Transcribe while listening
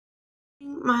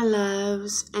my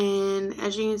loves, and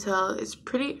as you can tell, it's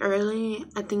pretty early.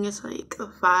 I think it's like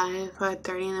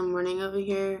 5:30 in the morning over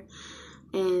here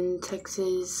in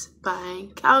Texas by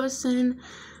Galveston.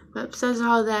 But besides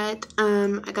all that,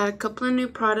 I got a couple of new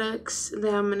products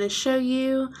that I'm going to show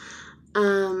you.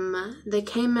 They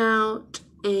came out,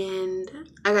 and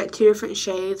I got 2 different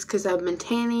shades because I've been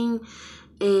tanning,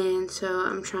 and so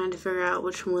I'm trying to figure out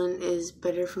which one is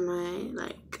better for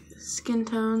my skin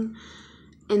tone.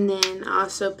 And then I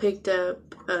also picked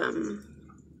up the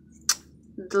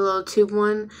little tube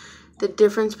one. The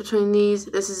difference between these,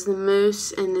 this is the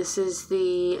mousse and this is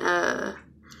the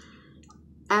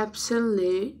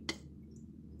absolute,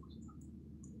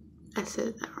 I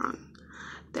said that wrong,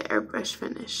 the airbrush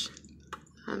finish.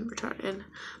 I'm retarded.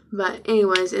 But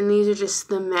anyways, and these are just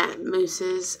the matte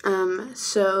mousses.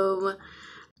 So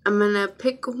I'm gonna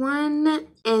pick one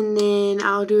and then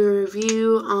I'll do a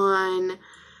review on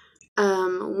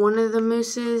one of the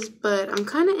mousses, but I'm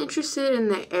kind of interested in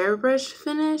the airbrush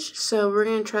finish, so we're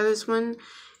gonna try this one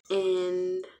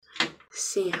and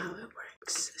see how it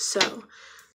works. So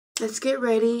let's get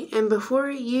ready, and before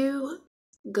you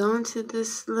go into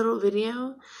this little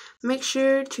video, make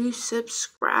sure to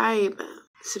subscribe,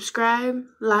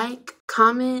 like,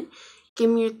 comment, give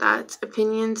me your thoughts,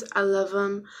 opinions. I love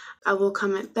them. I will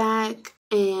comment back,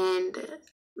 and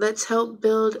let's help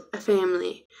build a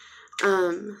family.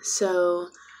 So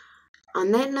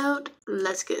on that note,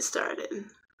 let's get started.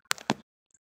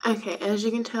 Okay, as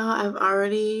you can tell, I've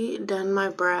already done my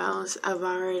brows. I've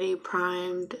already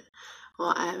primed.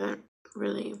 Well, I haven't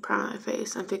really primed my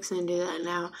face. I'm fixing to do that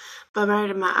now. But I've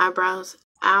already done my eyebrows.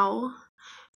 Ow.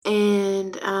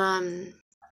 And,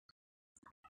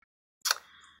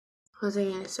 what was I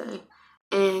going to say?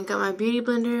 And got my beauty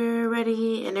blender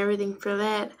ready and everything for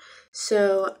that.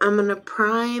 So I'm going to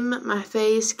prime my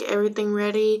face, get everything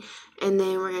ready, and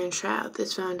then we're going to try out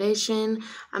this foundation.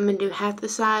 I'm going to do half the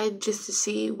side just to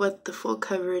see what the full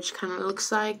coverage kind of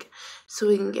looks like so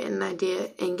we can get an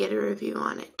idea and get a review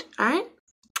on it. Alright?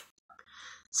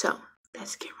 So,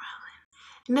 let's get rolling.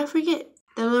 And don't forget,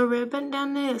 that little red button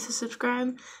down there that says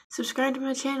subscribe. Subscribe to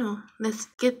my channel. Let's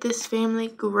get this family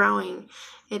growing.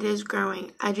 It is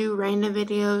growing. I do random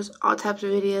videos, all types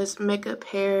of videos, makeup,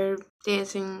 hair,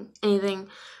 dancing, anything,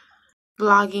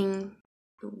 vlogging,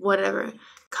 whatever.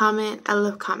 Comment. I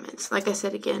love comments, like I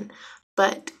said again.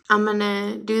 But I'm going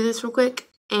to do this real quick.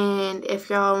 And if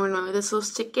y'all want to know what this little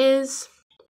stick is,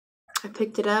 I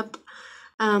picked it up.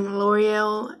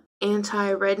 L'Oreal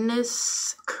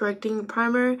Anti-Redness Correcting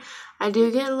Primer. I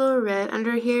do get a little red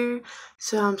under here,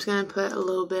 so I'm just going to put a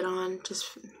little bit on, just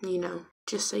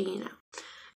so you know.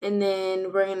 And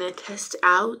then we're going to test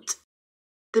out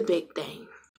the big thing.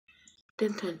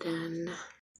 Dun dun dun.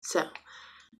 So,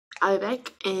 I'll be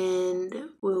back and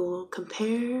we'll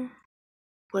compare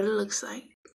what it looks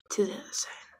like to the other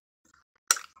side.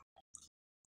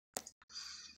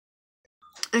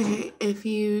 Okay, if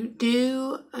you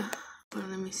do, well,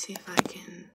 let me see if I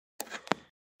can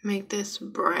make this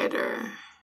brighter.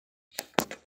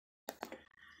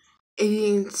 If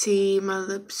you can see my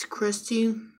lips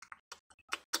crusty.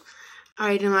 I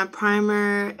already did my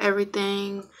primer,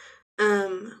 everything.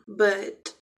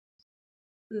 But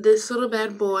this little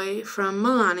bad boy from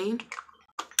Maybelline,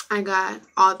 I got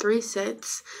all 3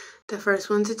 sets. The first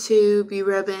one's a tube, you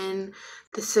rub in.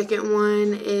 The second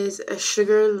one is a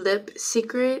sugar lip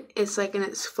secret. It's like an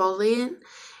exfoliant,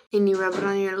 and you rub it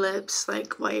on your lips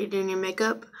like while you're doing your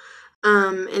makeup.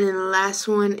 And then the last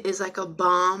one is like a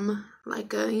balm,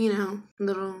 like a,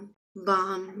 little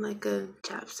balm, like a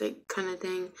chapstick kind of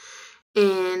thing.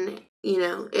 And,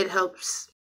 it helps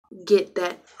get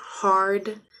that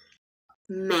hard,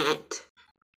 matte,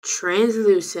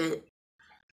 translucent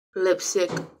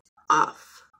lipstick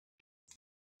off.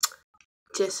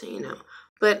 Just so you know.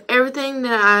 But everything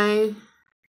that I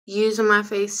use on my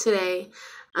face today,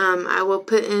 I will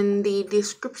put in the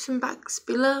description box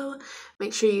below.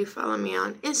 Make sure you follow me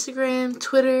on Instagram,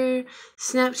 Twitter,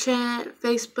 Snapchat,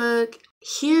 Facebook,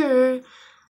 here.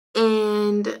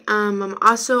 And I'm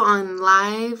also on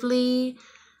Lively,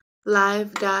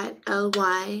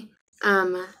 live.ly,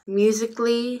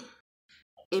 Musically,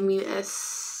 music.ly,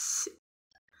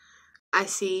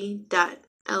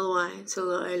 it's a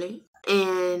little early.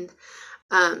 And,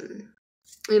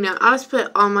 I'll just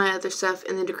put all my other stuff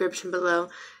in the description below.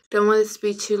 Don't want this to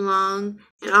be too long.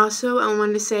 And also, I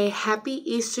wanted to say Happy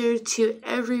Easter to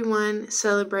everyone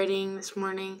celebrating this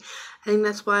morning. I think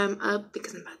that's why I'm up,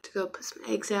 because I'm about to go put some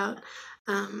eggs out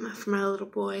for my little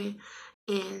boy.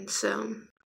 And so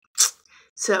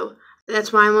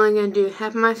that's why I'm only going to do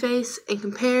half of my face and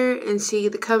compare and see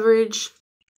the coverage.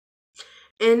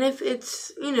 And if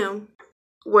it's,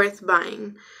 worth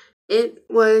buying. It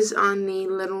was on the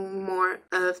little more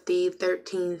of the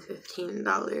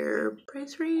 $13-15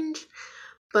 price range.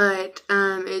 But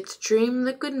it's Dream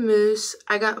Liquid Mousse.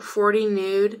 I got 40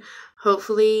 nude.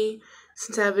 Hopefully,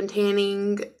 since I've been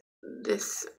tanning,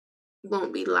 this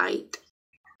won't be light.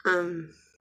 I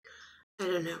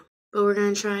don't know. But we're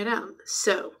going to try it out.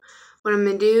 So, what I'm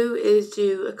going to do is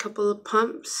do a couple of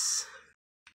pumps.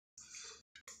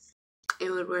 It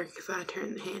would work if I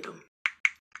turned the handle.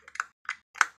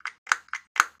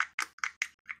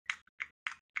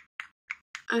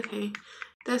 Okay,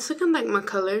 that's looking like my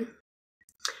color.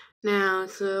 Now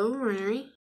it's a little runnery.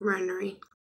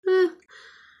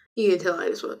 You can tell I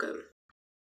just woke up.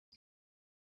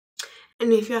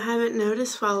 And if y'all haven't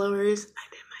noticed, followers, I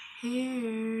did my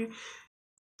hair.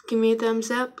 Give me a thumbs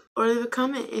up or leave a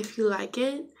comment if you like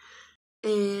it.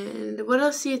 And what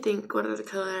else do you think? What other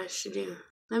color I should do?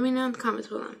 Let me know in the comments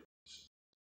below.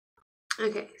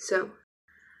 Okay, so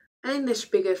I think this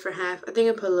should be good for half. I think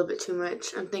I put a little bit too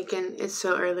much. I'm thinking it's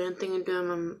so early. I'm thinking of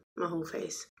doing my whole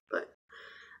face. But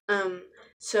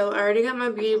so I already got my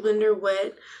beauty blender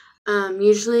wet.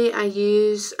 Usually I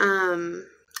use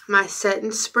my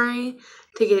setting spray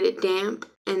to get it damp,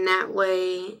 and that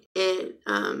way it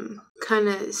kind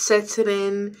of sets it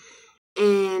in,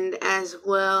 and as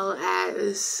well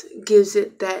as gives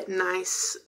it that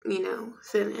nice,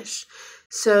 finish.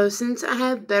 So since I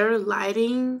have better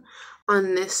lighting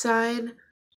on this side,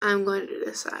 I'm going to do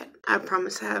this side. I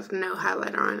promise I have no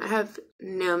highlighter on. I have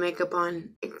no makeup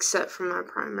on except for my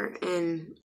primer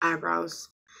and eyebrows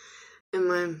and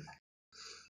my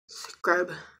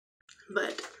scrub.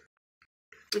 But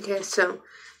okay, so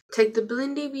take the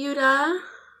Blendy Beauty.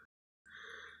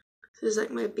 This is like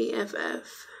my BFF.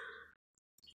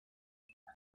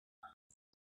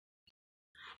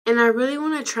 And I really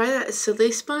want to try that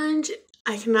silly sponge.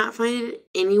 I cannot find it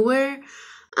anywhere.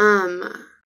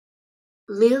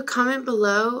 Leave a comment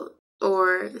below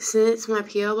or send it to my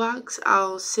PO box.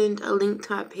 I'll send a link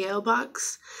to my PO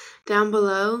box down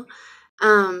below.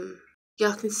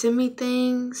 Y'all can send me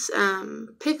things,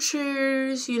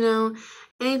 pictures,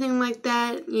 anything like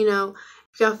that.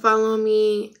 If y'all follow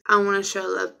me, I want to show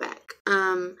love back.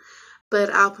 But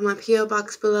I'll put my P.O.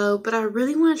 box below. But I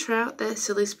really want to try out that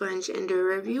silly sponge and do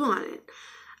a review on it.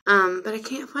 But I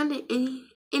can't find it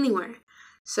anywhere.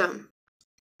 So,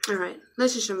 alright,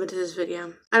 let's just jump into this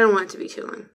video. I don't want it to be too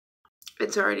long.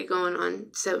 It's already going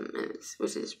on 7 minutes,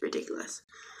 which is ridiculous.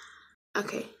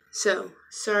 Okay, so,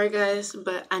 sorry guys,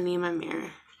 but I need my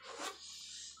mirror.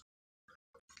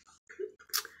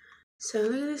 So,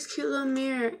 look at this cute little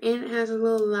mirror, and it has a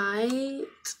little light.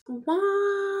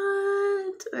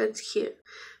 What? That's cute.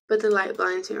 But the light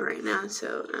blinds me right now,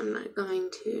 so I'm not going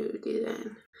to do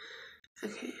that.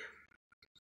 Okay.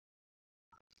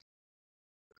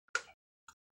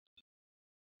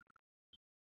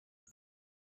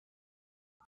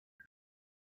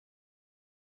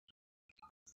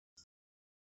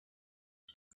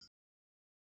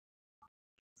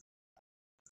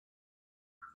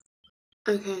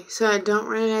 Okay, so I don't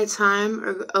run out of time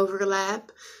or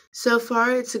overlap. So far,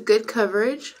 it's a good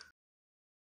coverage.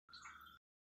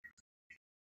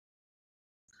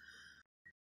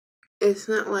 It's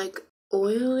not like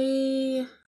oily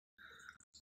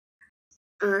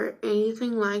or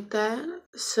anything like that.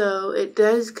 So it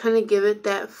does kind of give it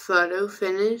that photo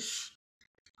finish.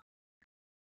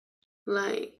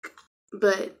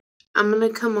 But I'm going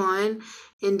to come on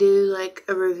and do like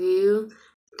a review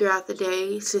throughout the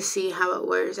day to see how it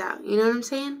wears out. You know what I'm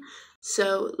saying?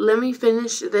 So let me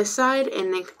finish this side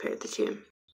and then compare the two.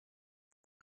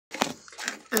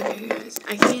 Okay guys,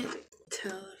 I can't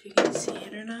tell if you can see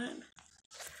it or not,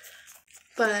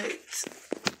 but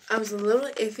I was a little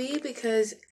iffy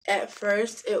because at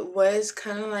first it was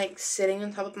kind of like sitting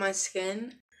on top of my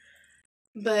skin,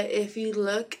 but if you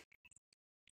look,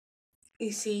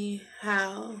 you see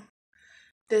how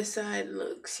this side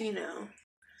looks, and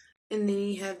then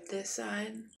you have this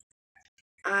side.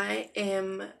 I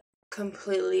am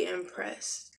completely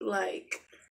impressed. Like,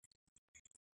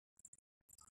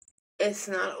 it's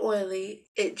not oily,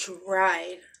 it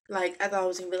dried. Like, I thought it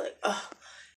was gonna be like, oh,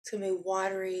 it's gonna be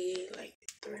watery, like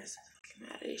the rest of the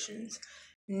fucking foundations.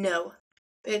 No,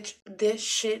 bitch, this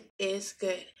shit is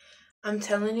good. I'm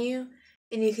telling you,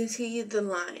 and you can see the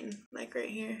line, like right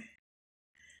here.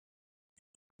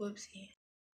 Whoopsie.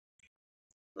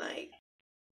 Like,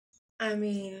 I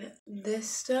mean, this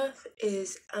stuff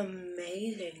is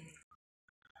amazing.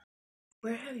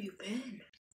 Where have you been?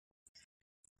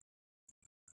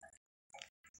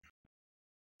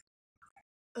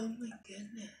 Oh my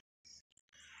goodness.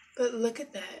 But look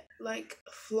at that, like,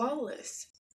 flawless.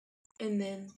 And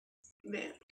then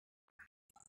Bam.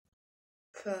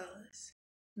 Flawless.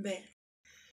 Bam.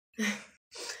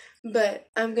 But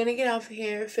I'm gonna get off of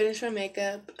here, finish my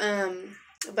makeup.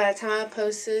 By the time I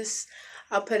post this,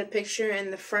 I'll put a picture in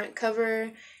the front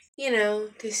cover,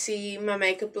 to see my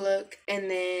makeup look, and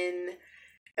then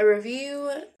a review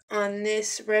on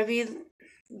this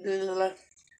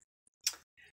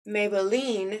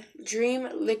Maybelline Dream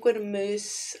Liquid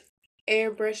Mousse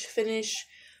Airbrush Finish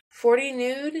 40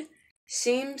 Nude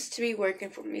seems to be working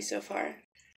for me so far.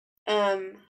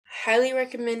 Highly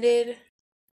recommended.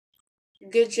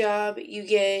 Good job. You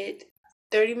get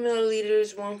 30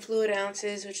 milliliters, 1 fluid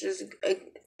ounces, which is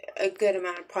a good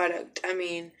amount of product. I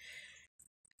mean,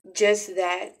 just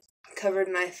that covered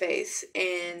my face,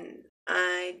 and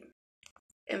I'm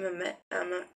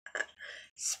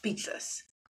speechless.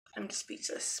 I'm just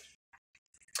speechless.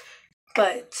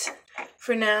 But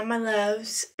for now, my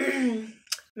loves,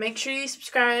 make sure you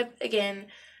subscribe again.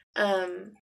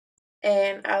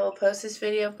 And I will post this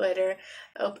video up later.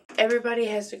 I hope everybody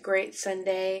has a great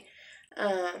Sunday.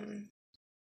 And,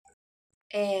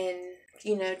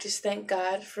 just thank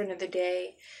God for another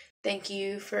day. Thank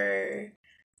you for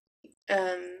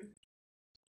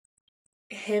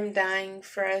Him dying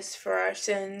for us for our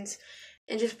sins.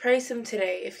 And just praise Him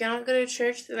today. If y'all don't go to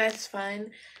church, that's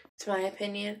fine. It's my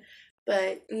opinion.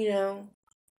 But,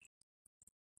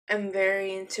 I'm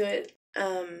very into it.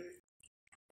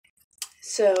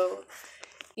 So,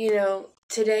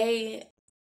 today,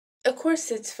 of course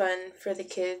it's fun for the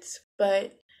kids,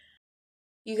 but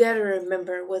you gotta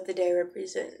remember what the day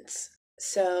represents.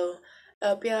 So, I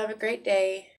hope y'all have a great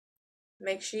day.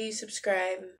 Make sure you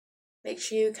subscribe. Make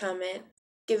sure you comment.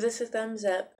 Give this a thumbs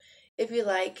up if you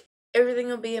like. Everything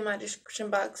will be in my description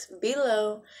box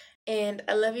below. And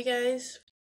I love you guys.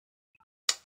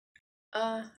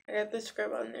 I got the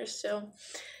scrub on there still.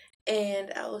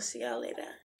 And I will see y'all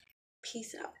later.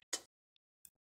 Peace out.